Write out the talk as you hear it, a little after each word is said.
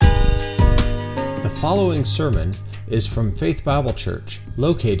following sermon is from Faith Bible Church,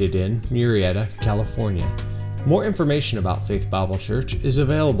 located in Murrieta, California. More information about Faith Bible Church is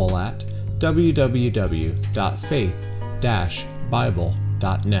available at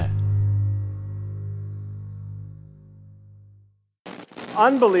www.faith-bible.net.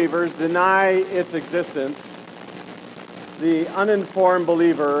 Unbelievers deny its existence. The uninformed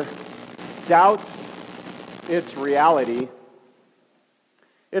believer doubts its reality.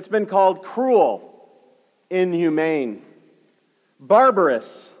 It's been called cruel, inhumane,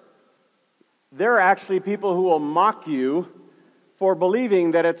 barbarous. There are actually people who will mock you for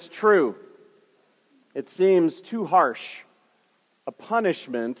believing that it's true. It seems too harsh, a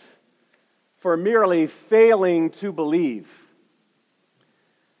punishment for merely failing to believe.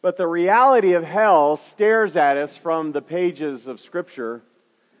 But the reality of hell stares at us from the pages of Scripture.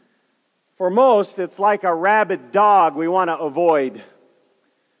 For most, it's like a rabid dog we want to avoid,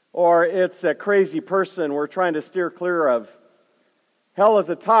 or it's a crazy person we're trying to steer clear of. Hell is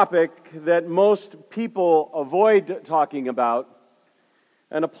a topic that most people avoid talking about,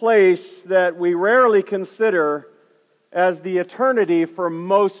 and a place that we rarely consider as the eternity for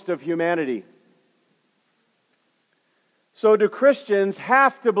most of humanity. So do Christians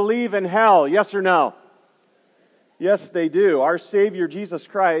have to believe in hell? Yes or no? Yes, they do. Our Savior Jesus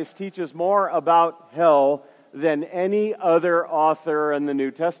Christ teaches more about hell than any other author in the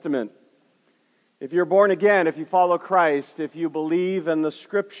New Testament. If you're born again, if you follow Christ, if you believe in the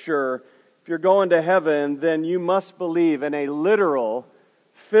Scripture, if you're going to heaven, then you must believe in a literal,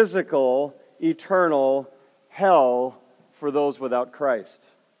 physical, eternal hell for those without Christ.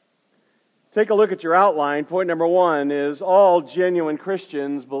 Take a look at your outline. Point number 1 is all genuine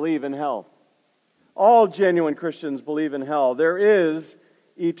Christians believe in hell. All genuine Christians believe in hell. There is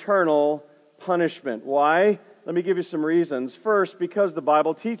eternal punishment. Why? Let me give you some reasons. First, because the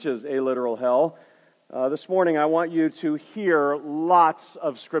Bible teaches a literal hell. This morning I want you to hear lots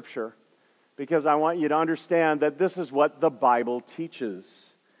of Scripture because I want you to understand that this is what the Bible teaches.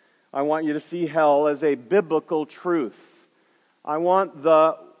 I want you to see hell as a biblical truth. I want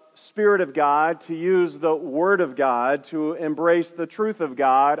the Spirit of God to use the Word of God to embrace the truth of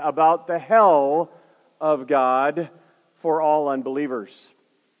God about the hell of God for all unbelievers.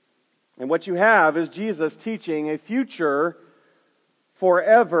 And what you have is Jesus teaching a future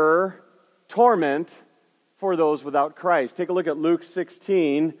forever torment for those without Christ. Take a look at Luke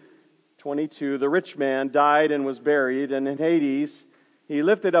 16:22. The rich man died and was buried, and in Hades he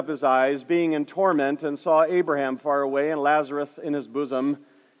lifted up his eyes, being in torment, and saw Abraham far away and Lazarus in his bosom.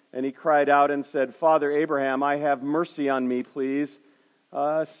 And he cried out and said, Father Abraham, I have mercy on me, please.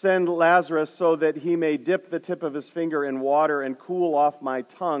 Send Lazarus so that he may dip the tip of his finger in water and cool off my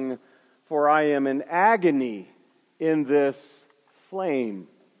tongue, for I am in agony in this flame.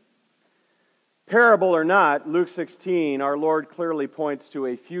 Parable or not, Luke 16, our Lord clearly points to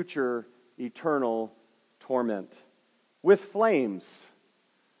a future eternal torment with flames.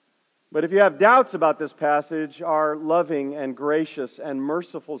 But if you have doubts about this passage, our loving and gracious and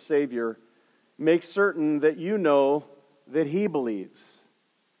merciful Savior makes certain that you know that He believes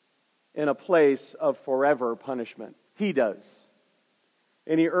in a place of forever punishment. He does.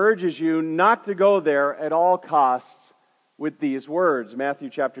 And He urges you not to go there at all costs with these words. Matthew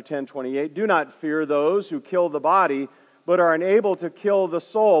chapter 10:28, do not fear those who kill the body, but are unable to kill the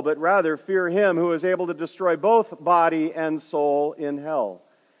soul, but rather fear Him who is able to destroy both body and soul in hell.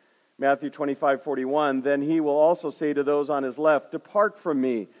 Matthew 25:41, then He will also say to those on His left, depart from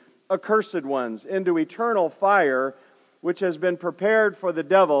me, accursed ones, into eternal fire, which has been prepared for the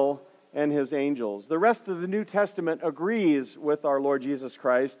devil and his angels. The rest of the New Testament agrees with our Lord Jesus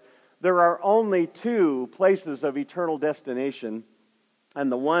Christ. There are only 2 places of eternal destination,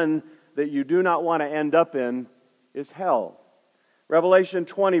 and the one that you do not want to end up in is hell. Revelation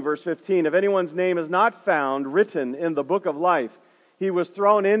 20, verse 15, if anyone's name is not found written in the book of life, he was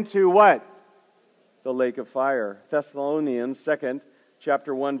thrown into what? The lake of fire. Thessalonians 2nd,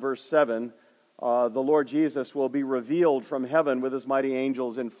 chapter 1, verse 7, the Lord Jesus will be revealed from heaven with His mighty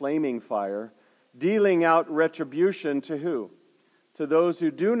angels in flaming fire, dealing out retribution to who? To those who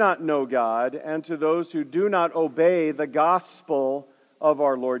do not know God and to those who do not obey the gospel of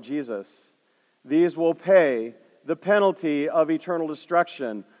our Lord Jesus. These will pay the penalty of eternal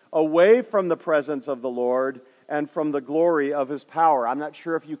destruction away from the presence of the Lord and from the glory of His power. I'm not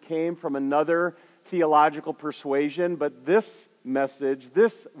sure if you came from another theological persuasion, but this message,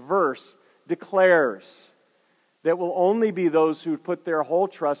 this verse declares that will only be those who put their whole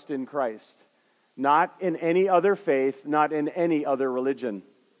trust in Christ, not in any other faith, not in any other religion.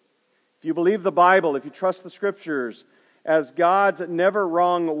 If you believe the Bible, if you trust the Scriptures, as God's never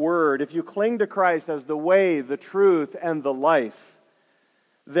wrong word, if you cling to Christ as the way, the truth, and the life,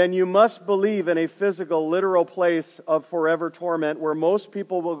 then you must believe in a physical, literal place of forever torment where most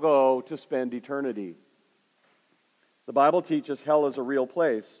people will go to spend eternity. The Bible teaches hell is a real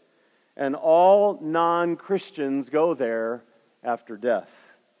place, and all non-Christians go there after death.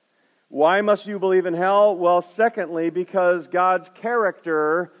 Why must you believe in hell? Well, secondly, because God's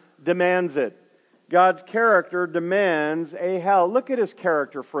character demands it. God's character demands a hell. Look at His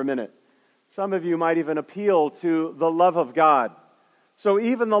character for a minute. Some of you might even appeal to the love of God. So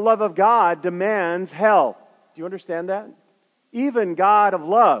even the love of God demands hell. Do you understand that? Even God of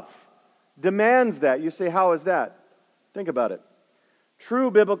love demands that. You say, how is that? Think about it.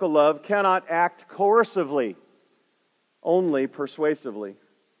 True biblical love cannot act coercively, only persuasively.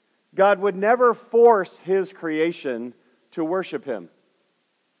 God would never force His creation to worship Him.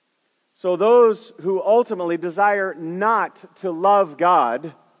 So those who ultimately desire not to love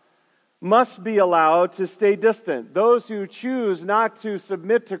God must be allowed to stay distant. Those who choose not to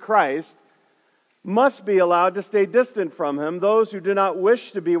submit to Christ must be allowed to stay distant from Him. Those who do not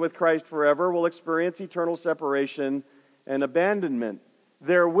wish to be with Christ forever will experience eternal separation and abandonment.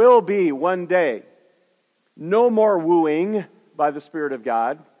 There will be one day no more wooing by the Spirit of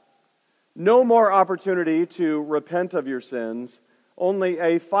God, no more opportunity to repent of your sins, only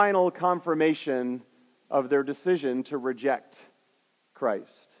a final confirmation of their decision to reject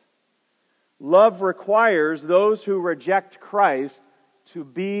Christ. Love requires those who reject Christ to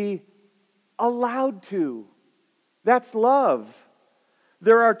be allowed to. That's love.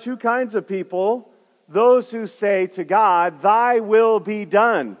 There are two kinds of people: those who say to God, "Thy will be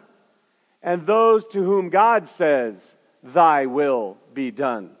done," and those to whom God says, "Thy will be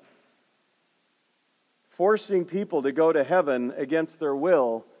done." Forcing people to go to heaven against their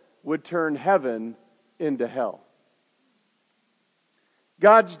will would turn heaven into hell.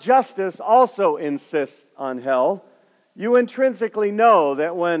 God's justice also insists on hell. You intrinsically know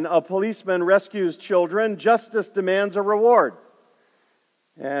that when a policeman rescues children, justice demands a reward.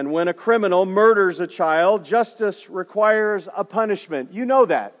 And when a criminal murders a child, justice requires a punishment. You know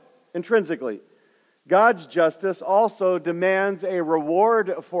that intrinsically. God's justice also demands a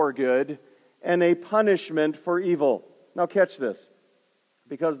reward for good and a punishment for evil. Now catch this.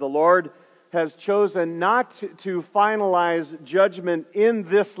 Because the Lord has chosen not to finalize judgment in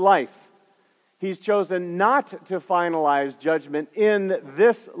this life. He's chosen not to finalize judgment in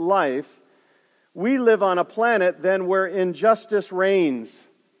this life. We live on a planet then where injustice reigns,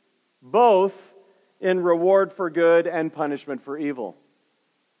 both in reward for good and punishment for evil.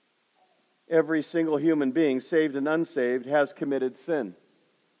 Every single human being, saved and unsaved, has committed sin,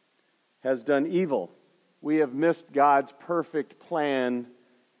 has done evil. We have missed God's perfect plan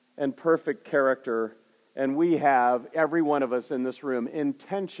and perfect character, and we have, every one of us in this room,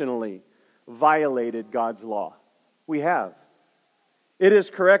 intentionally violated God's law. We have. It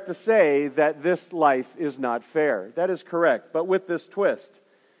is correct to say that this life is not fair. That is correct, but with this twist.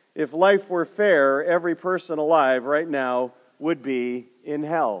 If life were fair, every person alive right now would be in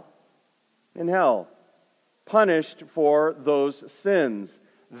hell. In hell. Punished for those sins.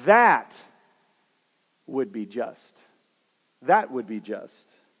 That would be just. That would be just.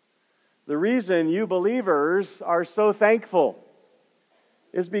 The reason you believers are so thankful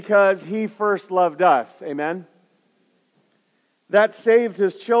is because He first loved us. Amen? That saved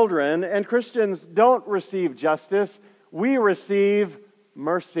His children, and Christians don't receive justice. We receive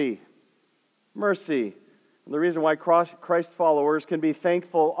mercy. Mercy. And the reason why Christ followers can be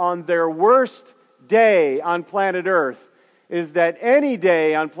thankful on their worst day on planet Earth is that any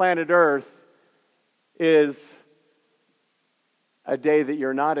day on planet Earth is a day that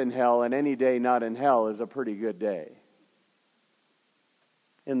you're not in hell, and any day not in hell is a pretty good day.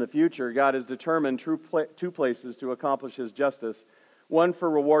 In the future, God has determined two places to accomplish His justice, one for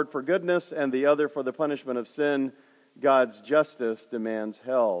reward for goodness and the other for the punishment of sin. God's justice demands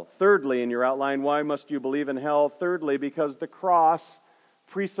hell. Thirdly, in your outline, why must you believe in hell? Thirdly, because the cross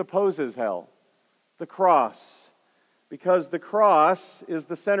presupposes hell. The cross. Because the cross is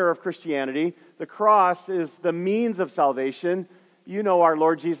the center of Christianity. The cross is the means of salvation. You know our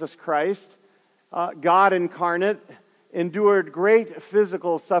Lord Jesus Christ, God incarnate, endured great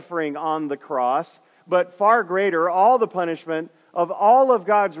physical suffering on the cross, but far greater, all the punishment of all of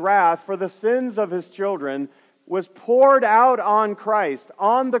God's wrath for the sins of His children was poured out on Christ,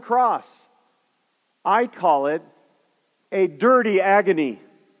 on the cross. I call it a dirty agony.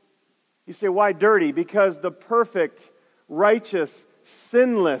 You say, why dirty? Because the perfect, righteous,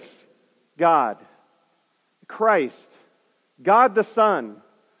 sinless God, Christ, God the Son,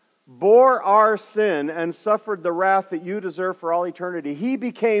 bore our sin and suffered the wrath that you deserve for all eternity. He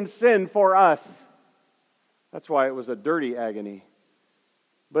became sin for us. That's why it was a dirty agony.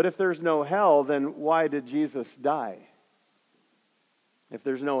 But if there's no hell, then why did Jesus die? If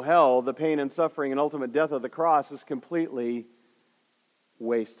there's no hell, the pain and suffering and ultimate death of the cross is completely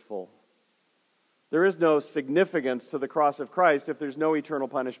wasteful. There is no significance to the cross of Christ if there's no eternal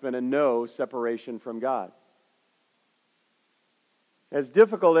punishment and no separation from God. As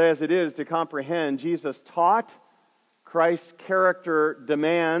difficult as it is to comprehend, Jesus taught, Christ's character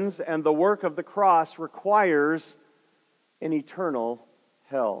demands, and the work of the cross requires an eternal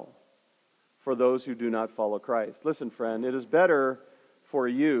hell for those who do not follow Christ. Listen, friend, it is better for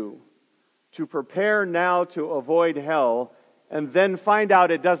you to prepare now to avoid hell and then find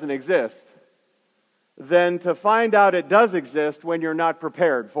out it doesn't exist than to find out it does exist when you're not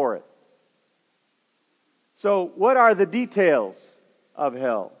prepared for it. So, what are the details of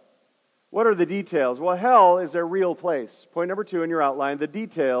hell? What are the details? Well, hell is a real place. Point number 2 in your outline, the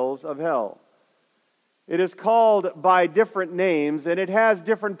details of hell. It is called by different names, and it has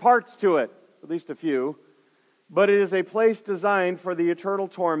different parts to it, at least a few. But it is a place designed for the eternal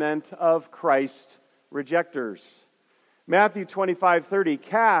torment of Christ rejectors. Matthew 25:30,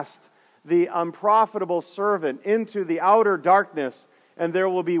 cast the unprofitable servant into the outer darkness, and there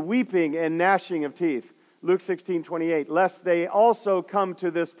will be weeping and gnashing of teeth. Luke 16:28, lest they also come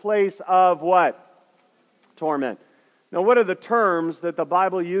to this place of what? Torment. Now, what are the terms that the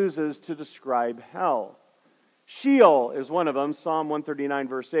Bible uses to describe hell? Sheol is one of them. Psalm 139,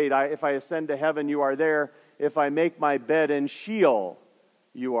 verse 8, if I ascend to heaven, you are there. If I make my bed in Sheol,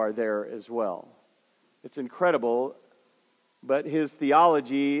 you are there as well. It's incredible, but his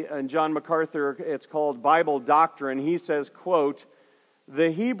theology, and John MacArthur, it's called Bible Doctrine, he says, quote, the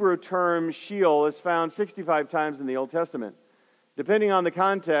Hebrew term Sheol is found 65 times in the Old Testament. Depending on the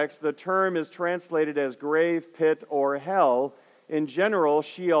context, the term is translated as grave, pit, or hell. In general,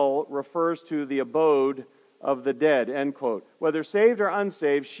 Sheol refers to the abode of the dead, end quote. Whether saved or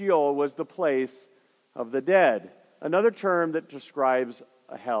unsaved, Sheol was the place of the dead. Another term that describes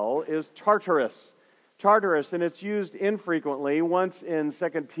hell is Tartarus. Tartarus, and it's used infrequently. Once in 2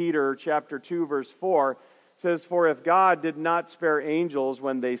 Peter chapter 2, verse 4, says, for if God did not spare angels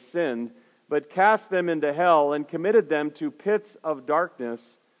when they sinned, but cast them into hell and committed them to pits of darkness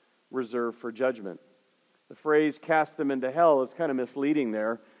reserved for judgment. The phrase cast them into hell is kind of misleading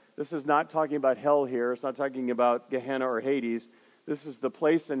there. This is not talking about hell here. It's not talking about Gehenna or Hades. This is the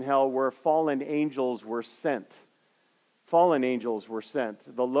place in hell where fallen angels were sent. Fallen angels were sent.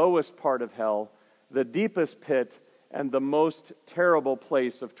 The lowest part of hell, the deepest pit, and the most terrible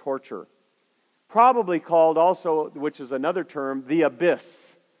place of torture. Probably called also, which is another term, the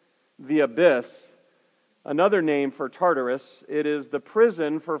abyss. The abyss. Another name for Tartarus. It is the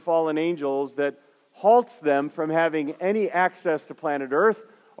prison for fallen angels that halts them from having any access to planet Earth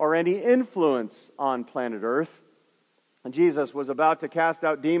or any influence on planet Earth. And Jesus was about to cast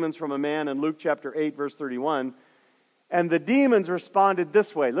out demons from a man in Luke chapter 8, verse 31. And the demons responded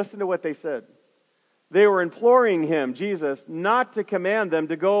this way. Listen to what they said. They were imploring him, Jesus, not to command them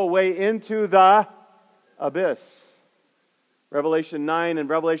to go away into the abyss. Revelation 9 and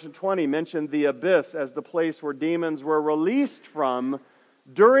Revelation 20 mentioned the abyss as the place where demons were released from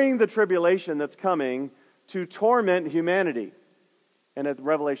during the tribulation that's coming to torment humanity. And at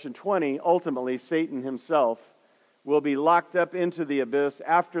Revelation 20, ultimately, Satan himself will be locked up into the abyss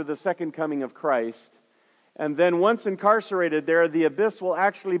after the second coming of Christ. And then once incarcerated there, the abyss will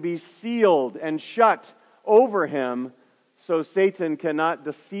actually be sealed and shut over him so Satan cannot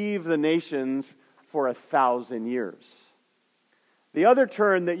deceive the nations for 1,000 years. The other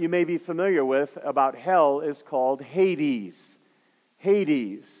term that you may be familiar with about hell is called Hades.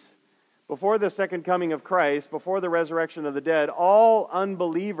 Hades. Before the second coming of Christ, before the resurrection of the dead, all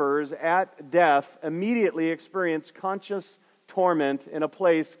unbelievers at death immediately experience conscious torment in a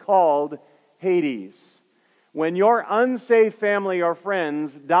place called Hades. When your unsaved family or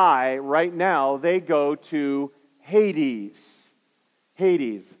friends die right now, they go to Hades.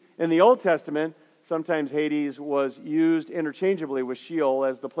 Hades. In the Old Testament, sometimes Hades was used interchangeably with Sheol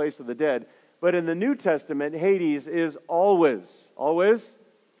as the place of the dead. But in the New Testament, Hades is always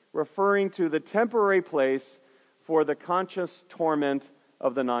referring to the temporary place for the conscious torment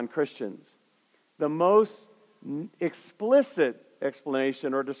of the non-Christians. The most explicit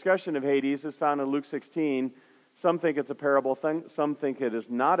explanation or discussion of Hades is found in Luke 16. Some think it's a parable, some think it is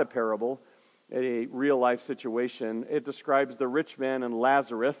not a parable, a real-life situation. It describes the rich man and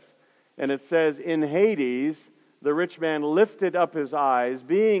Lazarus, and it says, in Hades, the rich man lifted up his eyes,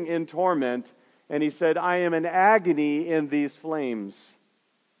 being in torment, and he said, I am in agony in these flames.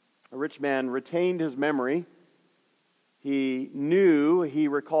 A rich man retained his memory. He knew, he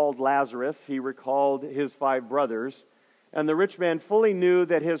recalled Lazarus, he recalled his 5 brothers, and the rich man fully knew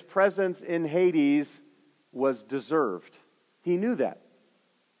that his presence in Hades was deserved. He knew that.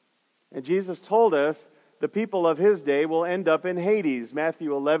 And Jesus told us the people of his day will end up in Hades.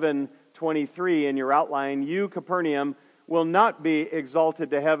 Matthew 11:23 in your outline, you, Capernaum, will not be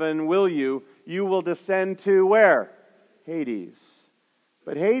exalted to heaven, will you? You will descend to where? Hades.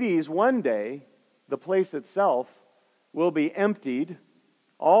 But Hades, one day, the place itself, will be emptied.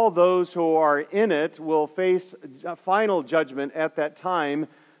 All those who are in it will face final judgment at that time.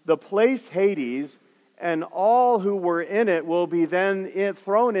 The place Hades and all who were in it will be then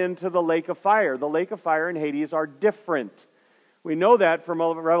thrown into the lake of fire. The lake of fire and Hades are different. We know that from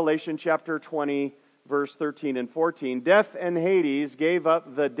Revelation chapter 20, verse 13 and 14. Death and Hades gave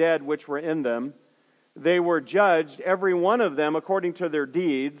up the dead which were in them. They were judged, every one of them, according to their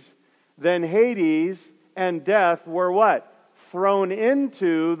deeds. Then Hades and death were what? Thrown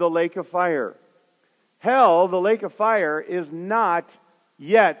into the lake of fire. Hell, the lake of fire, is not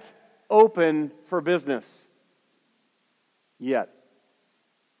yet open for business. Yet.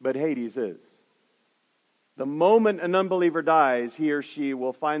 But Hades is. The moment an unbeliever dies, he or she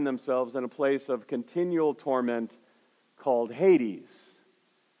will find themselves in a place of continual torment called Hades.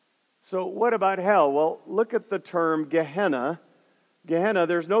 So what about hell? Well, look at the term Gehenna. Gehenna,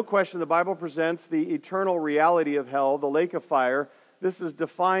 there's no question the Bible presents the eternal reality of hell, the lake of fire. This is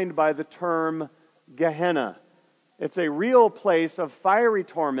defined by the term Gehenna. It's a real place of fiery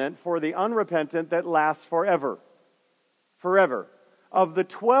torment for the unrepentant that lasts forever. Forever. Of the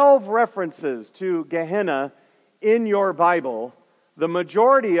 12 references to Gehenna in your Bible, the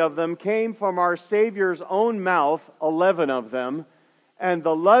majority of them came from our Savior's own mouth, 11 of them, and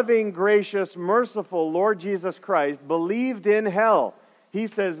the loving, gracious, merciful Lord Jesus Christ believed in hell. He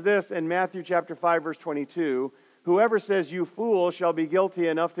says this in Matthew chapter 5, verse 22, whoever says you fool shall be guilty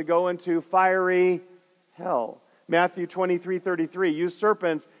enough to go into fiery hell. Matthew 23:33, you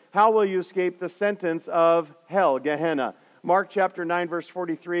serpents, how will you escape the sentence of hell, Gehenna? Mark chapter 9, verse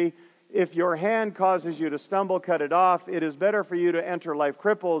 43, if your hand causes you to stumble, cut it off. It is better for you to enter life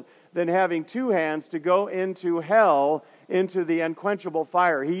crippled than having 2 hands to go into hell, into the unquenchable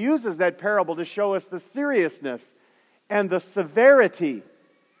fire. He uses that parable to show us the seriousness and the severity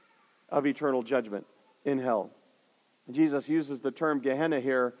of eternal judgment in hell. Jesus uses the term Gehenna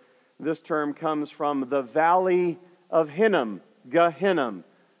here. This term comes from the valley of Hinnom, Gehinnom.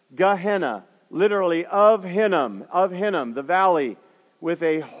 Gehenna, literally of Hinnom, the valley, with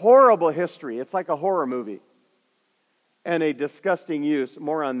a horrible history. It's like a horror movie. And a disgusting use.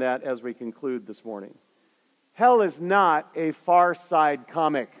 More on that as we conclude this morning. Hell is not a Far Side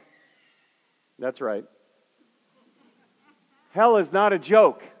comic. That's right. Hell is not a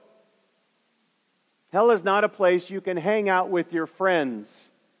joke. Hell is not a place you can hang out with your friends.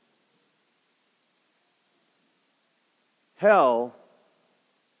 Hell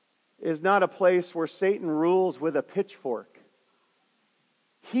is not a place where Satan rules with a pitchfork.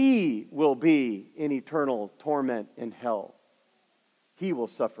 He will be in eternal torment in hell. He will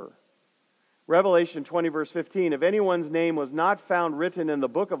suffer. Revelation 20, verse 15, if anyone's name was not found written in the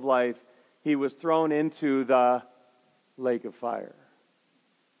book of life, he was thrown into the lake of fire.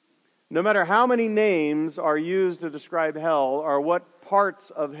 No matter how many names are used to describe hell or what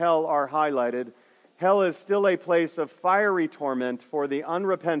parts of hell are highlighted, hell is still a place of fiery torment for the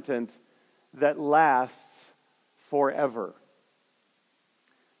unrepentant that lasts forever.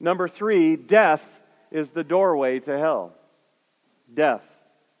 Number 3, death is the doorway to hell. Death.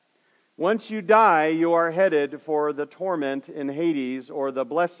 Once you die, you are headed for the torment in Hades or the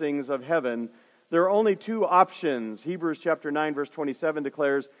blessings of heaven. There are only 2 options. Hebrews chapter 9, verse 27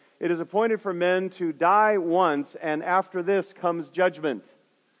 declares, it is appointed for men to die once, and after this comes judgment.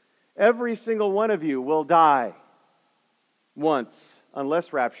 Every single one of you will die once,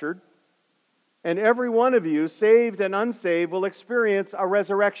 unless raptured. And every one of you, saved and unsaved, will experience a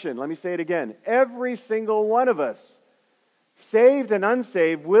resurrection. Let me say it again. Every single one of us, saved and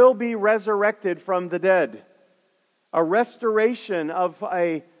unsaved, will be resurrected from the dead. A restoration of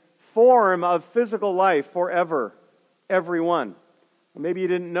a form of physical life forever. Everyone. Maybe you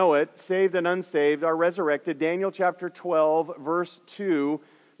didn't know it. Saved and unsaved are resurrected. Daniel chapter 12, verse 2.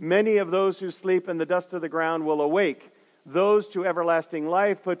 Many of those who sleep in the dust of the ground will awake. Those to everlasting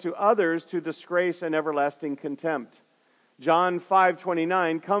life, but to others to disgrace and everlasting contempt. John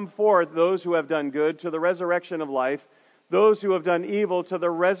 5:29, come forth those who have done good to the resurrection of life, those who have done evil to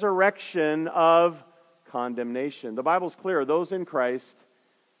the resurrection of condemnation. The Bible's clear, those in Christ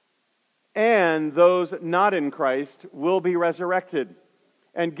and those not in Christ will be resurrected.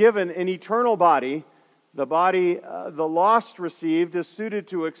 and given an eternal body. The body the lost received is suited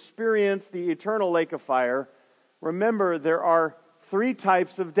to experience the eternal lake of fire. Remember, there are three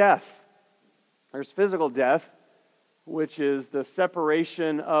types of death. There's physical death, which is the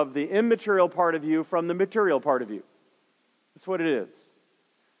separation of the immaterial part of you from the material part of you. That's what it is.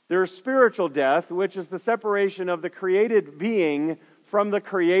 There's spiritual death, which is the separation of the created being from the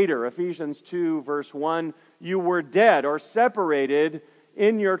Creator. Ephesians 2, verse 1, you were dead or separated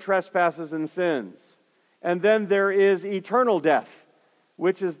in your trespasses and sins. And then there is eternal death,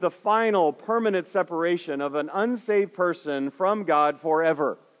 which is the final permanent separation of an unsaved person from God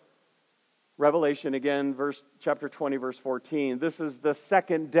forever. Revelation again, chapter 20, verse 14. This is the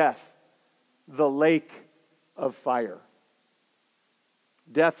second death, the lake of fire.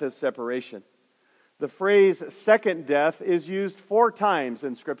 Death is separation. The phrase second death is used 4 times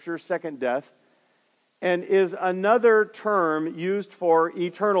in Scripture, second death, and is another term used for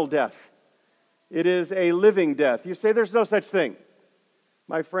eternal death. It is a living death. You say there's no such thing.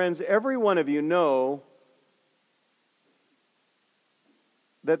 My friends, every one of you know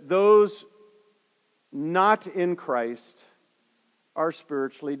that those not in Christ are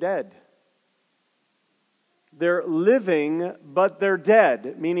spiritually dead. They're living, but they're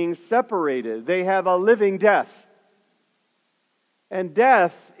dead, meaning separated. They have a living death. And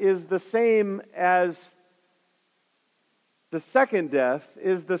death is the same as, the second death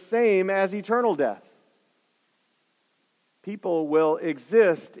is the same as eternal death. People will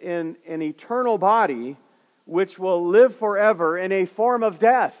exist in an eternal body which will live forever in a form of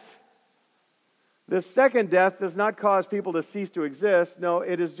death. This second death does not cause people to cease to exist. No,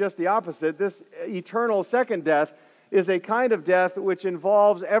 it is just the opposite. This eternal second death is a kind of death which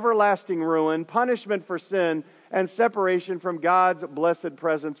involves everlasting ruin, punishment for sin, and separation from God's blessed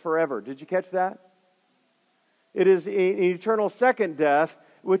presence forever. Did you catch that? It is an eternal second death,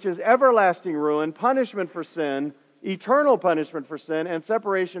 which is everlasting ruin, punishment for sin, eternal punishment for sin, and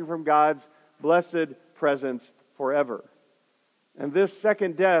separation from God's blessed presence forever. And this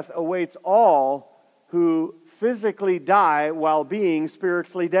second death awaits all who physically die while being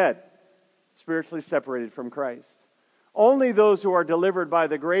spiritually dead, spiritually separated from Christ. Only those who are delivered by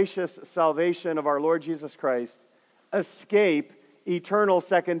the gracious salvation of our Lord Jesus Christ escape eternal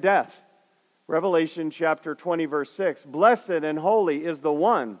second death. Revelation chapter 20, verse 6, blessed and holy is the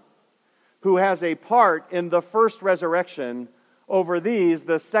one who has a part in the first resurrection. Over these,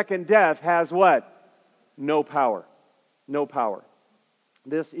 the second death has what? No power. No power.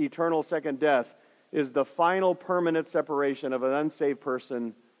 This eternal second death is the final permanent separation of an unsaved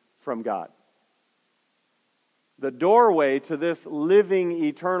person from God. The doorway to this living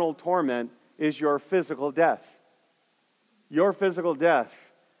eternal torment is your physical death. Your physical death,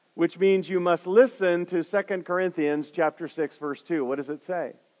 which means you must listen to 2 Corinthians chapter 6, verse 2. What does it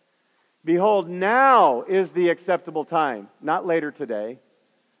say? Behold, now is the acceptable time, not later today.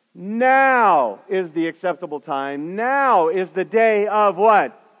 Now is the acceptable time. Now is the day of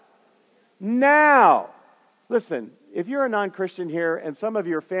what? Now. Listen, if you're a non-Christian here and some of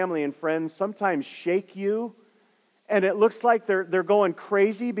your family and friends sometimes shake you and it looks like they're going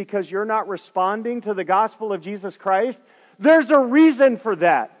crazy because you're not responding to the gospel of Jesus Christ, there's a reason for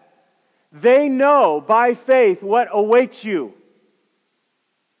that. They know by faith what awaits you.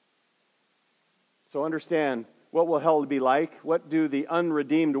 So understand, what will hell be like? What do the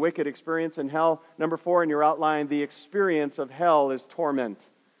unredeemed wicked experience in hell? Number 4 in your outline, the experience of hell is torment.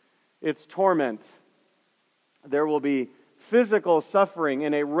 It's torment. There will be physical suffering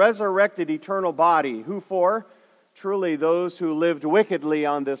in a resurrected eternal body. Who for? Truly those who lived wickedly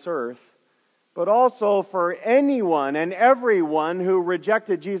on this earth, but also for anyone and everyone who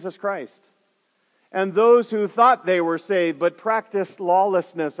rejected Jesus Christ, and those who thought they were saved but practiced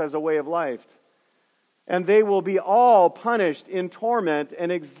lawlessness as a way of life. And they will be all punished in torment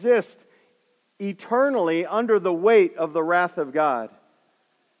and exist eternally under the weight of the wrath of God.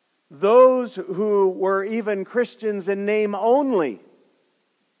 Those who were even Christians in name only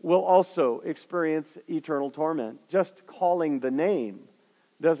will also experience eternal torment. Just calling the name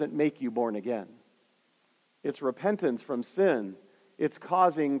doesn't make you born again. It's repentance from sin. It's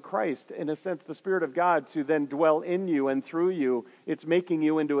causing Christ, in a sense, the Spirit of God, to then dwell in you and through you. It's making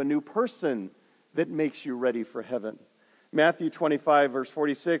you into a new person that makes you ready for heaven. Matthew 25, verse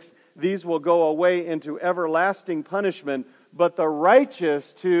 46, these will go away into everlasting punishment, but the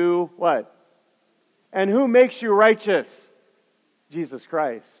righteous to what? And who makes you righteous? Jesus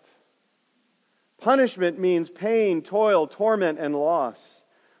Christ. Punishment means pain, toil, torment, and loss.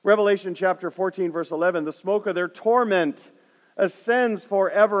 Revelation chapter 14, verse 11, the smoke of their torment ascends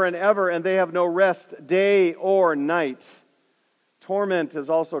forever and ever, and they have no rest day or night. Torment is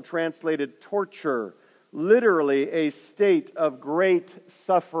also translated torture, literally a state of great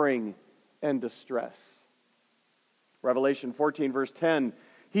suffering and distress. Revelation 14, verse 10,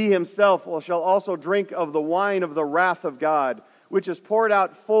 He himself shall also drink of the wine of the wrath of God, which is poured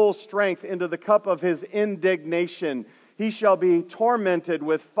out full strength into the cup of his indignation. He shall be tormented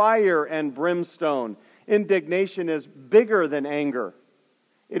with fire and brimstone. Indignation is bigger than anger.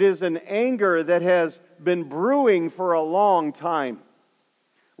 It is an anger that has been brewing for a long time,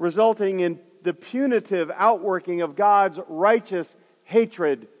 resulting in the punitive outworking of God's righteous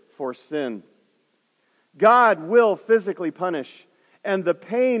hatred for sin. God will physically punish, and the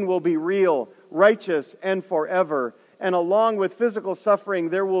pain will be real, righteous, and forever. And along with physical suffering,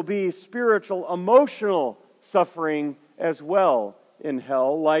 there will be spiritual, emotional suffering as well in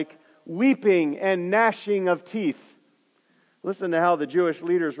hell, like weeping and gnashing of teeth. Listen to how the Jewish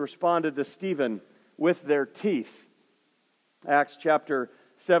leaders responded to Stephen with their teeth. Acts chapter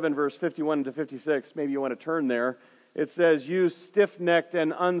 7, verse 51 to 56. Maybe you want to turn there. It says, You stiff-necked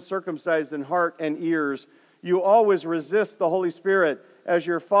and uncircumcised in heart and ears, you always resist the Holy Spirit, as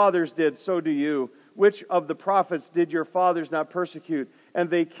your fathers did, so do you. Which of the prophets did your fathers not persecute?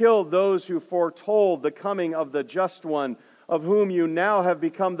 And they killed those who foretold the coming of the Just One, of whom you now have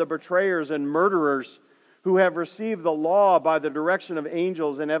become the betrayers and murderers, who have received the law by the direction of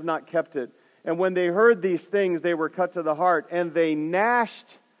angels and have not kept it. And when they heard these things, they were cut to the heart, and they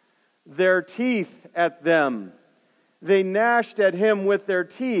gnashed their teeth at them. They gnashed at him with their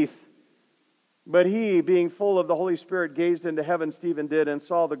teeth. But he, being full of the Holy Spirit, gazed into heaven, Stephen did, and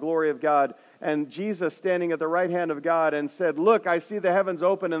saw the glory of God, and Jesus standing at the right hand of God, and said, Look, I see the heavens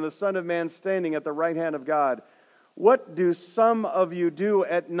open, and the Son of Man standing at the right hand of God. What do some of you do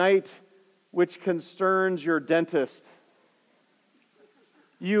at night which concerns your dentist?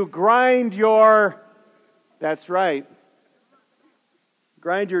 You grind that's right,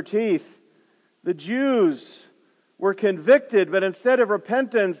 grind your teeth. The Jews were convicted, but instead of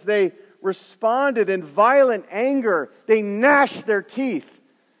repentance, they responded in violent anger. They gnashed their teeth.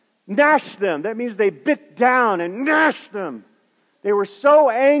 Gnashed them. That means they bit down and gnashed them. They were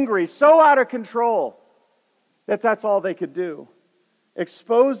so angry, so out of control, that that's all they could do.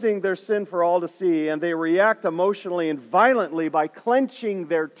 Exposing their sin for all to see, and they react emotionally and violently by clenching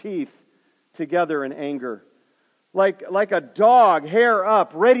their teeth together in anger. Like a dog, hair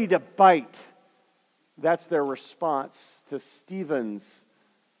up, ready to bite. That's their response to Stephen's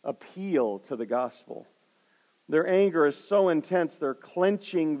appeal to the gospel. Their anger is so intense, they're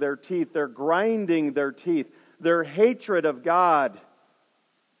clenching their teeth, they're grinding their teeth. Their hatred of God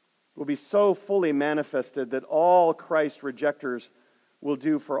will be so fully manifested that all Christ rejectors will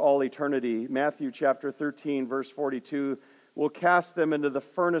do for all eternity. Matthew chapter 13, verse 42, will cast them into the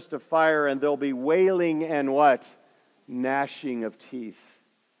furnace of fire, and they'll be wailing and what? Gnashing of teeth.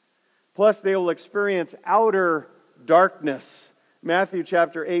 Plus, they will experience outer darkness. Matthew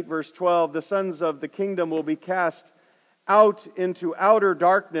chapter 8, verse 12, the sons of the kingdom will be cast out into outer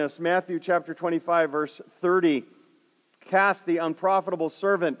darkness. Matthew chapter 25, verse 30, cast the unprofitable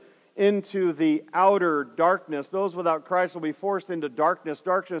servant into the outer darkness. Those without Christ will be forced into darkness.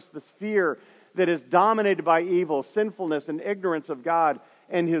 Darkness, the sphere that is dominated by evil, sinfulness, and ignorance of God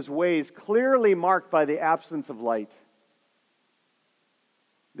and His ways, clearly marked by the absence of light.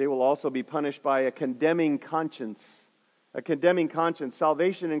 They will also be punished by a condemning conscience. A condemning conscience.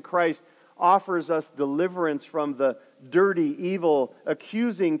 Salvation in Christ offers us deliverance from the dirty, evil,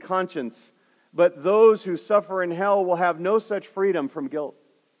 accusing conscience. But those who suffer in hell will have no such freedom from guilt.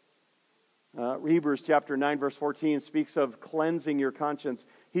 Hebrews chapter 9, verse 14 speaks of cleansing your conscience.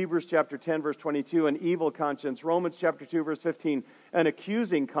 Hebrews chapter 10, verse 22, an evil conscience. Romans chapter 2, verse 15, an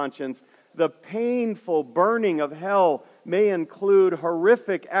accusing conscience. The painful burning of hell may include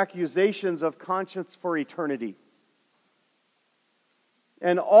horrific accusations of conscience for eternity.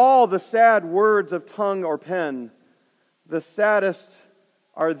 And all the sad words of tongue or pen, the saddest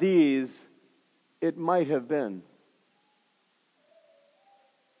are these, it might have been.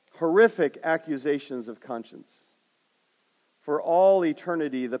 Horrific accusations of conscience. For all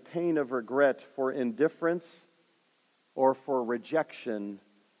eternity, the pain of regret for indifference or for rejection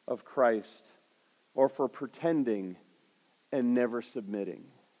of Christ or for pretending and never submitting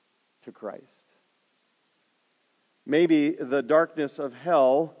to Christ. Maybe the darkness of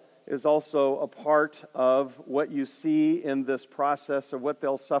hell is also a part of what you see in this process of what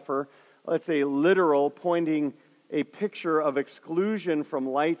they'll suffer. Let's say literal, pointing a picture of exclusion from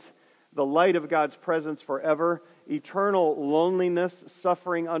light, the light of God's presence forever, eternal loneliness,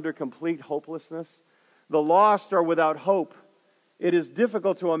 suffering under complete hopelessness. The lost are without hope. It is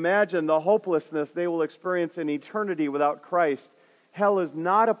difficult to imagine the hopelessness they will experience in eternity without Christ. Hell is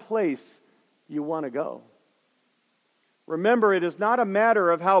not a place you want to go. Remember, it is not a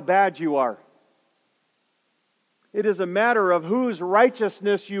matter of how bad you are. It is a matter of whose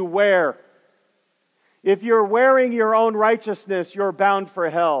righteousness you wear. If you're wearing your own righteousness, you're bound for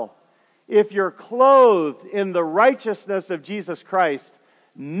hell. If you're clothed in the righteousness of Jesus Christ,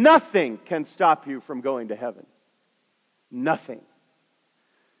 nothing can stop you from going to heaven. Nothing.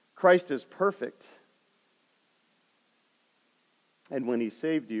 Christ is perfect. And when He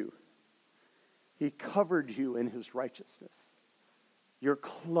saved you, He covered you in His righteousness. You're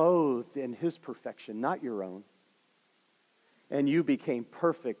clothed in His perfection, not your own. And you became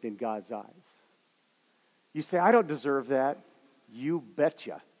perfect in God's eyes. You say, I don't deserve that. You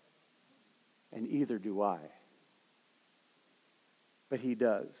betcha. And either do I. But He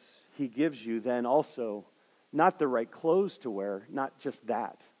does. He gives you then also not the right clothes to wear, not just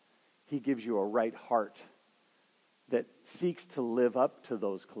that. He gives you a right heart that seeks to live up to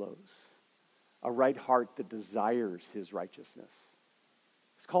those clothes. A right heart that desires His righteousness.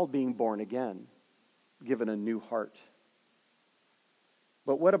 It's called being born again, given a new heart.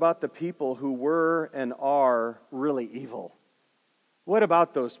 But what about the people who were and are really evil? What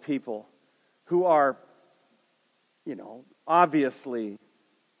about those people who are, obviously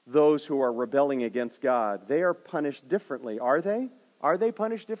those who are rebelling against God? They are punished differently, are they? Are they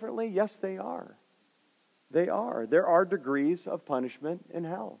punished differently? Yes, they are. They are. There are degrees of punishment in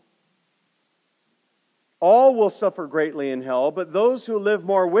hell. All will suffer greatly in hell, but those who live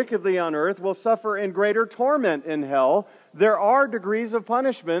more wickedly on earth will suffer in greater torment in hell. There are degrees of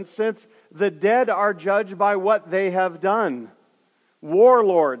punishment, since the dead are judged by what they have done.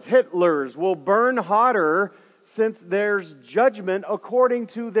 Warlords, Hitlers, will burn hotter, since there's judgment according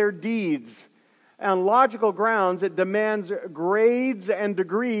to their deeds. On logical grounds, it demands grades and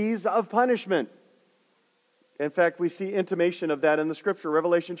degrees of punishment. In fact, we see intimation of that in the Scripture.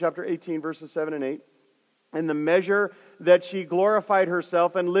 Revelation chapter 18, verses 7 and 8. In the measure that she glorified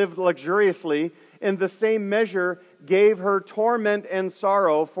herself and lived luxuriously, in the same measure gave her torment and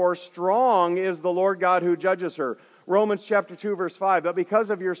sorrow, for strong is the Lord God who judges her. Romans chapter 2, verse 5. But because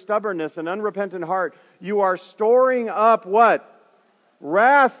of your stubbornness and unrepentant heart, you are storing up what?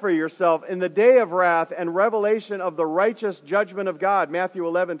 Wrath for yourself in the day of wrath and revelation of the righteous judgment of God. Matthew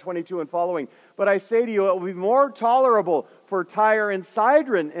 11, 22 and following. But I say to you, it will be more tolerable for Tyre and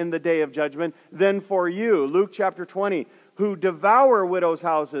Sidon in the day of judgment than for you. Luke chapter 20. Who devour widows'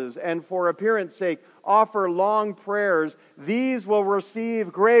 houses and for appearance sake offer long prayers. These will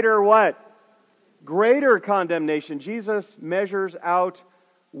receive greater what? Greater condemnation. Jesus measures out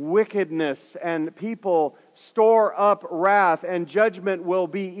wickedness, and people store up wrath, and judgment will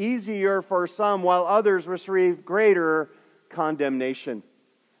be easier for some while others receive greater condemnation.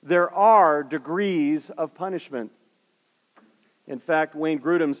 There are degrees of punishment. In fact, Wayne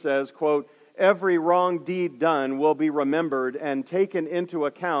Grudem says, quote, every wrong deed done will be remembered and taken into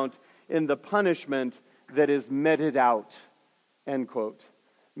account in the punishment that is meted out, end quote.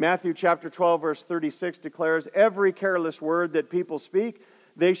 Matthew chapter 12, verse 36 declares, every careless word that people speak,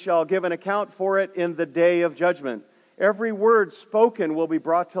 they shall give an account for it in the day of judgment. Every word spoken will be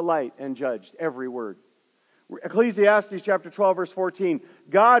brought to light and judged. Every word. Ecclesiastes chapter 12, verse 14.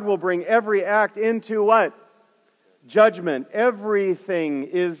 God will bring every act into what? Judgment.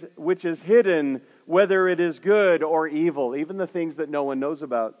 Everything which is hidden, whether it is good or evil, even the things that no one knows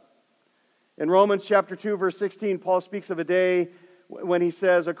about. In Romans chapter 2, verse 16, Paul speaks of a day when he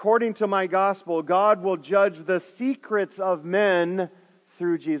says, according to my gospel, God will judge the secrets of men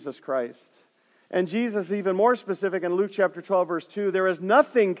through Jesus Christ. And Jesus is even more specific in Luke chapter 12, verse 2. There is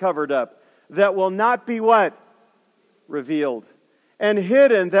nothing covered up that will not be what? Revealed. And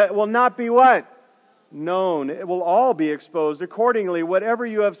hidden that will not be what? Known. It will all be exposed. Accordingly, whatever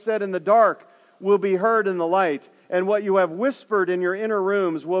you have said in the dark will be heard in the light. And what you have whispered in your inner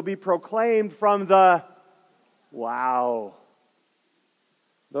rooms will be proclaimed from the... Wow.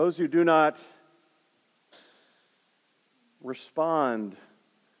 Those who do not respond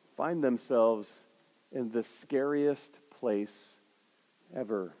find themselves in the scariest place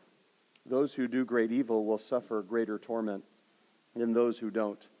ever. Those who do great evil will suffer greater torment than those who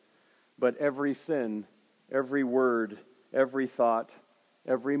don't. But every sin, every word, every thought,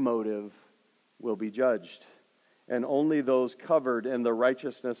 every motive will be judged. And only those covered in the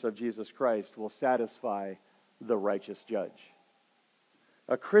righteousness of Jesus Christ will satisfy the righteous judge.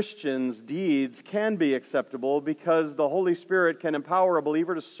 A Christian's deeds can be acceptable because the Holy Spirit can empower a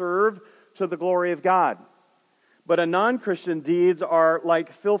believer to serve to the glory of God. But a non-Christian deeds are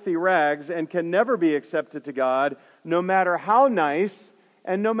like filthy rags and can never be accepted to God, no matter how nice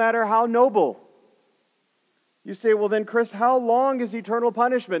and no matter how noble. You say, well then, Chris, how long is eternal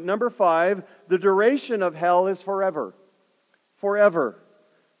punishment? Number 5, the duration of hell is forever. Forever.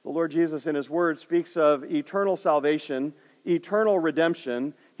 The Lord Jesus in His Word speaks of eternal salvation, eternal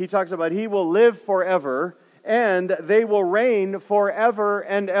redemption. He talks about He will live forever, and they will reign forever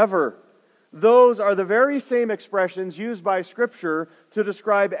and ever. Those are the very same expressions used by Scripture to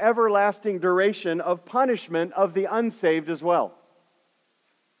describe everlasting duration of punishment of the unsaved as well.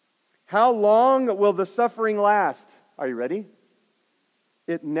 How long will the suffering last? Are you ready?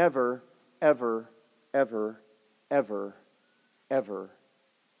 It never, ever, ever, ever, ever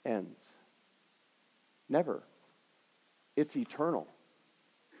ends. Never. It's eternal.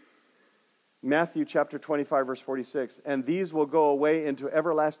 Matthew chapter 25, verse 46. And these will go away into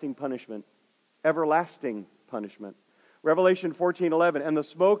everlasting punishment. Everlasting punishment. Revelation 14:11. And the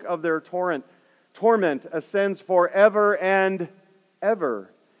smoke of their torment ascends forever and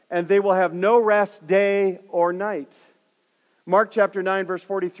ever. And they will have no rest day or night. Mark chapter 9, verse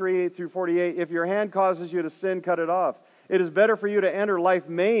 43 through 48. If your hand causes you to sin, cut it off. It is better for you to enter life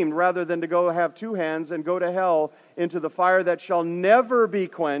maimed rather than to go have 2 hands and go to hell into the fire that shall never be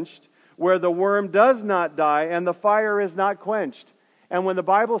quenched, where the worm does not die and the fire is not quenched. And when the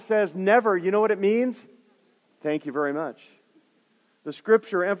Bible says never, you know what it means? Thank you very much. The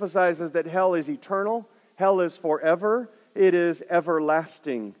Scripture emphasizes that hell is eternal, hell is forever, it is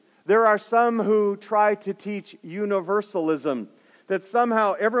everlasting. There are some who try to teach universalism, that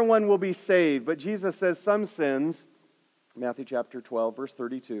somehow everyone will be saved, but Jesus says some sins, Matthew chapter 12, verse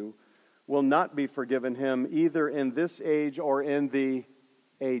 32, will not be forgiven him either in this age or in the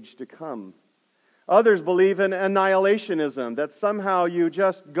age to come. Others believe in annihilationism, that somehow you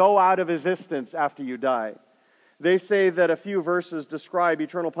just go out of existence after you die. They say that a few verses describe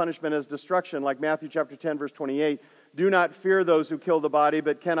eternal punishment as destruction, like Matthew chapter 10, verse 28. Do not fear those who kill the body,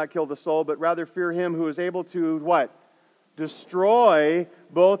 but cannot kill the soul, but rather fear Him who is able to, what? Destroy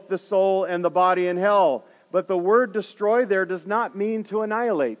both the soul and the body in hell. But the word destroy there does not mean to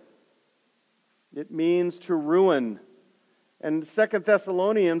annihilate. It means to ruin. And 2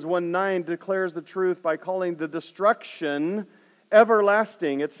 Thessalonians 1:9 declares the truth by calling the destruction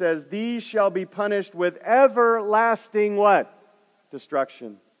everlasting. It says, these shall be punished with everlasting what?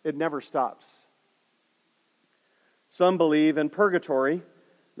 Destruction. It never stops. Some believe in purgatory,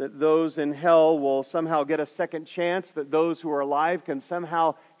 that those in hell will somehow get a second chance, that those who are alive can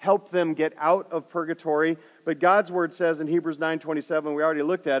somehow help them get out of purgatory. But God's Word says in Hebrews 9:27, we already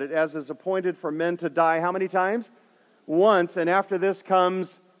looked at it, as is appointed for men to die how many times? Once, and after this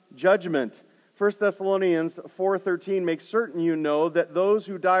comes judgment. 1 Thessalonians 4:13 makes certain you know that those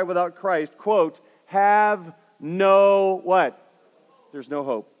who die without Christ, quote, have no what? There's no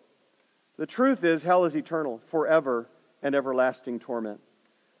hope. The truth is, hell is eternal, forever, and everlasting torment.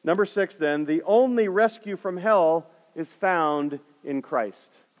 Number 6, then, the only rescue from hell is found in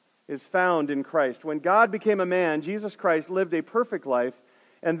Christ. Is found in Christ. When God became a man, Jesus Christ lived a perfect life,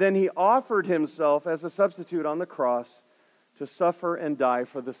 and then He offered Himself as a substitute on the cross to suffer and die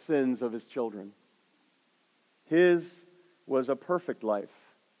for the sins of His children. His was a perfect life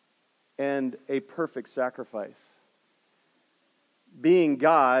and a perfect sacrifice. Being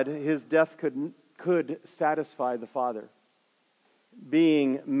God, His death could satisfy the Father.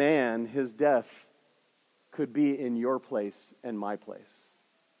 Being man, His death could be in your place and my place.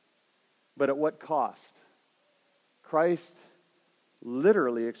 But at what cost? Christ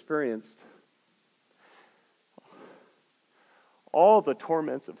literally experienced all the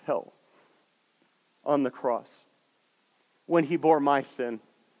torments of hell on the cross when He bore my sin,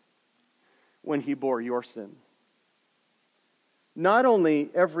 when He bore your sin. Not only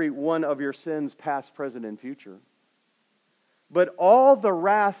every one of your sins, past, present, and future, but all the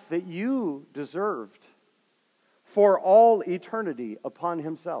wrath that you deserved for all eternity upon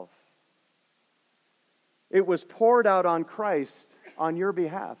Himself. It was poured out on Christ on your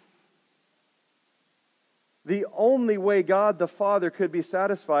behalf. The only way God the Father could be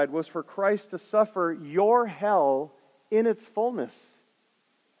satisfied was for Christ to suffer your hell in its fullness.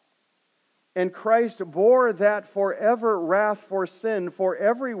 And Christ bore that forever wrath for sin for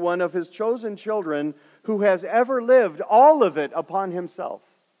every one of His chosen children who has ever lived, all of it upon Himself.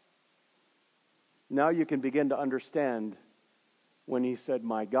 Now you can begin to understand when He said,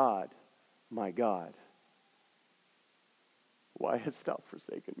 my God, why hast thou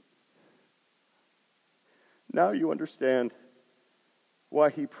forsaken me? Now you understand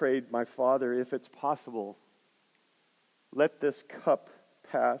why He prayed, my Father, if it's possible, let this cup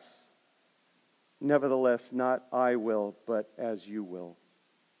pass. Nevertheless, not I will, but as you will.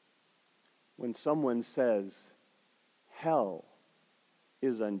 When someone says, hell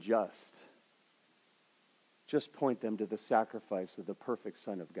is unjust, just point them to the sacrifice of the perfect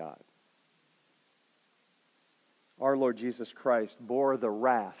Son of God. Our Lord Jesus Christ bore the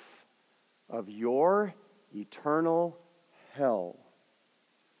wrath of your eternal hell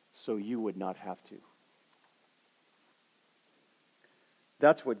so you would not have to.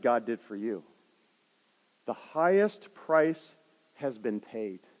 That's what God did for you. The highest price has been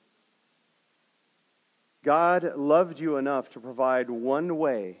paid. God loved you enough to provide one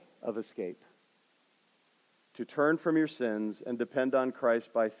way of escape: to turn from your sins and depend on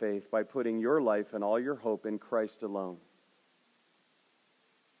Christ by faith, by putting your life and all your hope in Christ alone.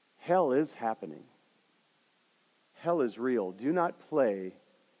 Hell is happening. Hell is real. Do not play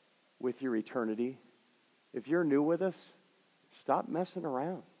with your eternity. If you're new with us, stop messing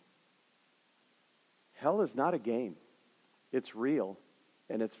around. Hell is not a game. It's real,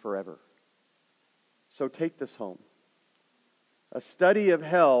 and it's forever. So take this home. A study of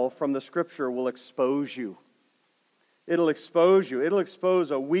hell from the Scripture will expose you. It'll expose you. It'll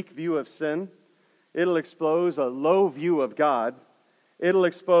expose a weak view of sin. It'll expose a low view of God. It'll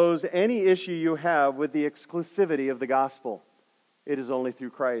expose any issue you have with the exclusivity of the gospel. It is only through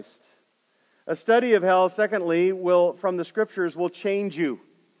Christ. A study of hell, secondly, from the Scriptures will change you.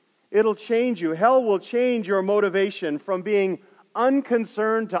 It'll change you. Hell will change your motivation from being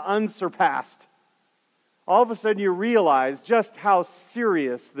unconcerned to unsurpassed. All of a sudden you realize just how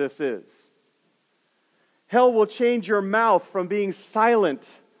serious this is. Hell will change your mouth from being silent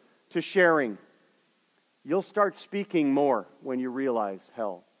to sharing. You'll start speaking more when you realize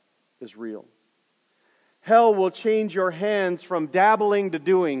hell is real. Hell will change your hands from dabbling to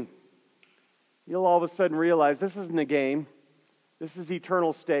doing. You'll all of a sudden realize this isn't a game. This is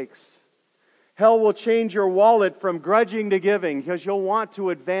eternal stakes. Hell will change your wallet from grudging to giving because you'll want to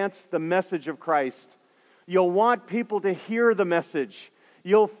advance the message of Christ. You'll want people to hear the message.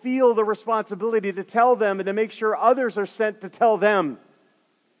 You'll feel the responsibility to tell them and to make sure others are sent to tell them.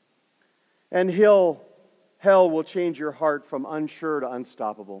 And hell will change your heart from unsure to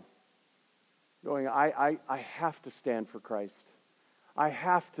unstoppable. Going, I have to stand for Christ. I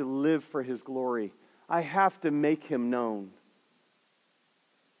have to live for His glory. I have to make Him known.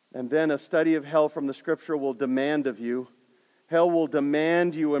 And then a study of hell from the Scripture will demand of you. Hell will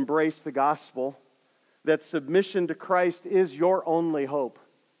demand you embrace the gospel, that submission to Christ is your only hope.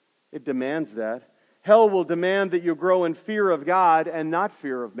 It demands that. Hell will demand that you grow in fear of God and not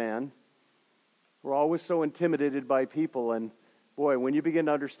fear of man. We're always so intimidated by people, and boy, when you begin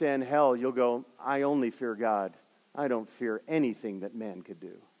to understand hell, you'll go, I only fear God. I don't fear anything that man could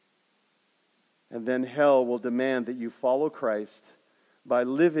do. And then hell will demand that you follow Christ by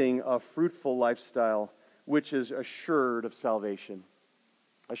living a fruitful lifestyle, which is assured of salvation.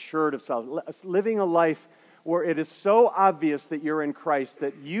 Assured of salvation. Living a life where it is so obvious that you're in Christ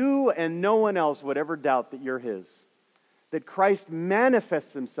that you and no one else would ever doubt that you're His. That Christ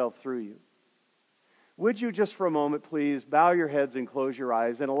manifests Himself through you. Would you just for a moment please bow your heads and close your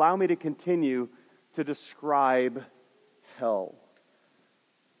eyes and allow me to continue to describe hell.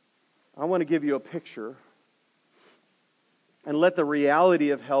 I want to give you a picture and let the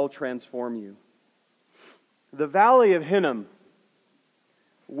reality of hell transform you. The Valley of Hinnom,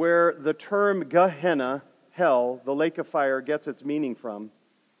 where the term Gehenna, hell, the lake of fire, gets its meaning from,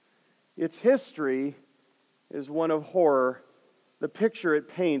 its history is one of horror. The picture it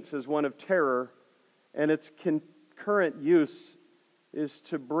paints is one of terror, and its concurrent use is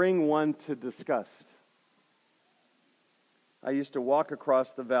to bring one to disgust. I used to walk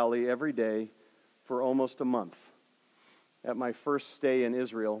across the valley every day for almost a month. At my first stay in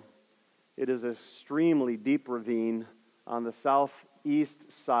Israel, it is an extremely deep ravine on the southeast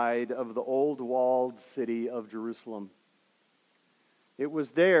side of the old walled city of Jerusalem. It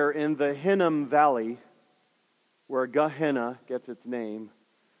was there in the Hinnom Valley where Gehenna gets its name,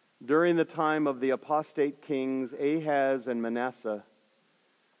 during the time of the apostate kings Ahaz and Manasseh,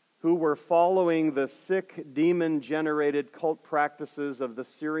 who were following the sick, demon-generated cult practices of the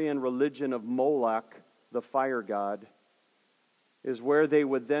Syrian religion of Moloch, the fire god, is where they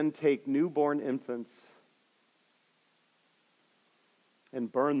would then take newborn infants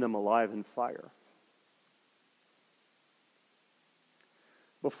and burn them alive in fire.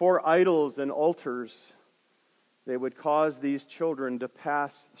 Before idols and altars, they would cause these children to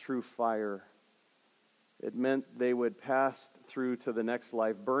pass through fire. It meant they would pass through to the next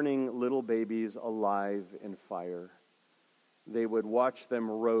life, burning little babies alive in fire. They would watch them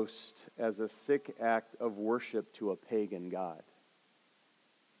roast as a sick act of worship to a pagan god.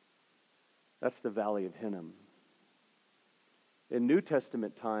 That's the Valley of Hinnom. In New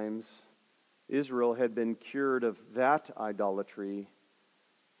Testament times, Israel had been cured of that idolatry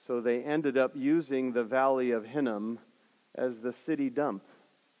So they ended up using the Valley of Hinnom as the city dump.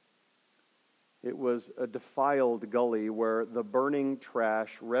 It was a defiled gully where the burning trash,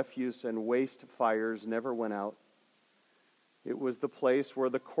 refuse, and waste fires never went out. It was the place where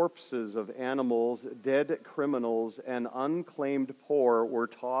the corpses of animals, dead criminals, and unclaimed poor were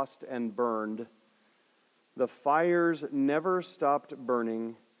tossed and burned. The fires never stopped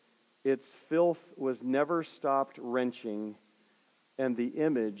burning. Its filth was never stopped wrenching. And the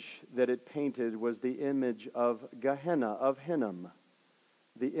image that it painted was the image of Gehenna, of Hinnom,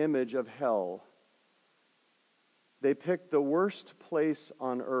 the image of hell. They picked the worst place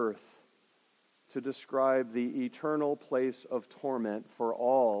on earth to describe the eternal place of torment for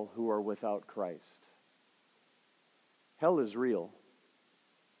all who are without Christ. Hell is real.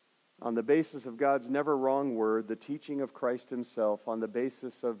 On the basis of God's never wrong word, the teaching of Christ himself, on the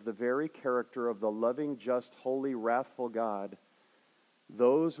basis of the very character of the loving, just, holy, wrathful God,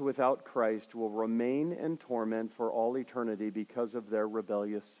 those without Christ will remain in torment for all eternity because of their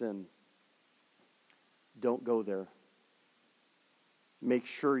rebellious sin. Don't go there. Make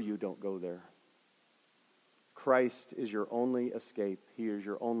sure you don't go there. Christ is your only escape. He is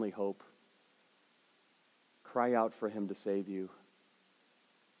your only hope. Cry out for him to save you.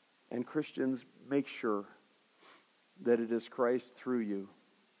 And Christians, make sure that it is Christ through you,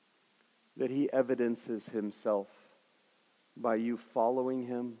 that he evidences himself by you following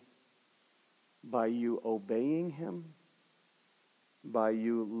him, by you obeying him, by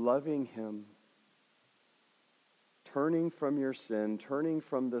you loving him, turning from your sin, turning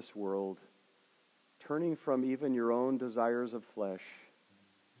from this world, turning from even your own desires of flesh,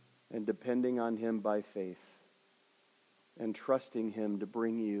 and depending on him by faith, and trusting him to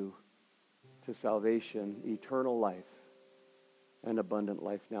bring you to salvation, eternal life, and abundant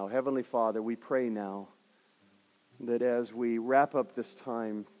life now. Heavenly Father, we pray now that as we wrap up this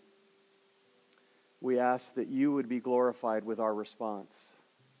time, we ask that you would be glorified with our response.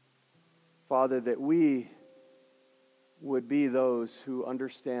 Father, that we would be those who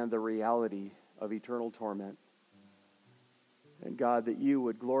understand the reality of eternal torment. And God, that you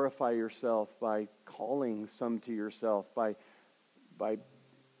would glorify yourself by calling some to yourself, by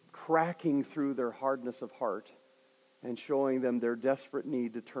cracking through their hardness of heart and showing them their desperate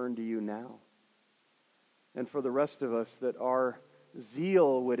need to turn to you now. And for the rest of us, that our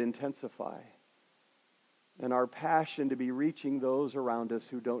zeal would intensify and our passion to be reaching those around us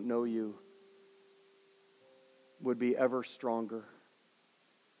who don't know you would be ever stronger.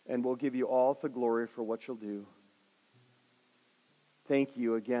 And we'll give you all the glory for what you'll do. Thank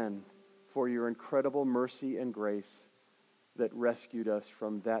you again for your incredible mercy and grace that rescued us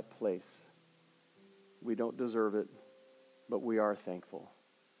from that place. We don't deserve it, but we are thankful.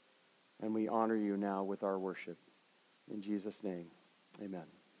 And we honor you now with our worship. In Jesus' name, amen.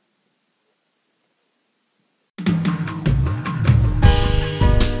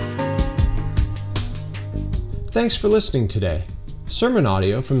 Thanks for listening today. Sermon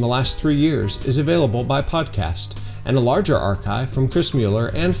audio from the last 3 years is available by podcast, and a larger archive from Chris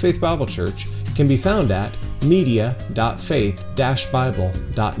Mueller and Faith Bible Church can be found at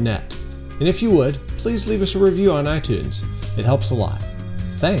media.faith-bible.net. And if you would, please leave us a review on iTunes. It helps a lot.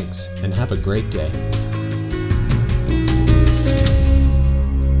 Thanks, and have a great day.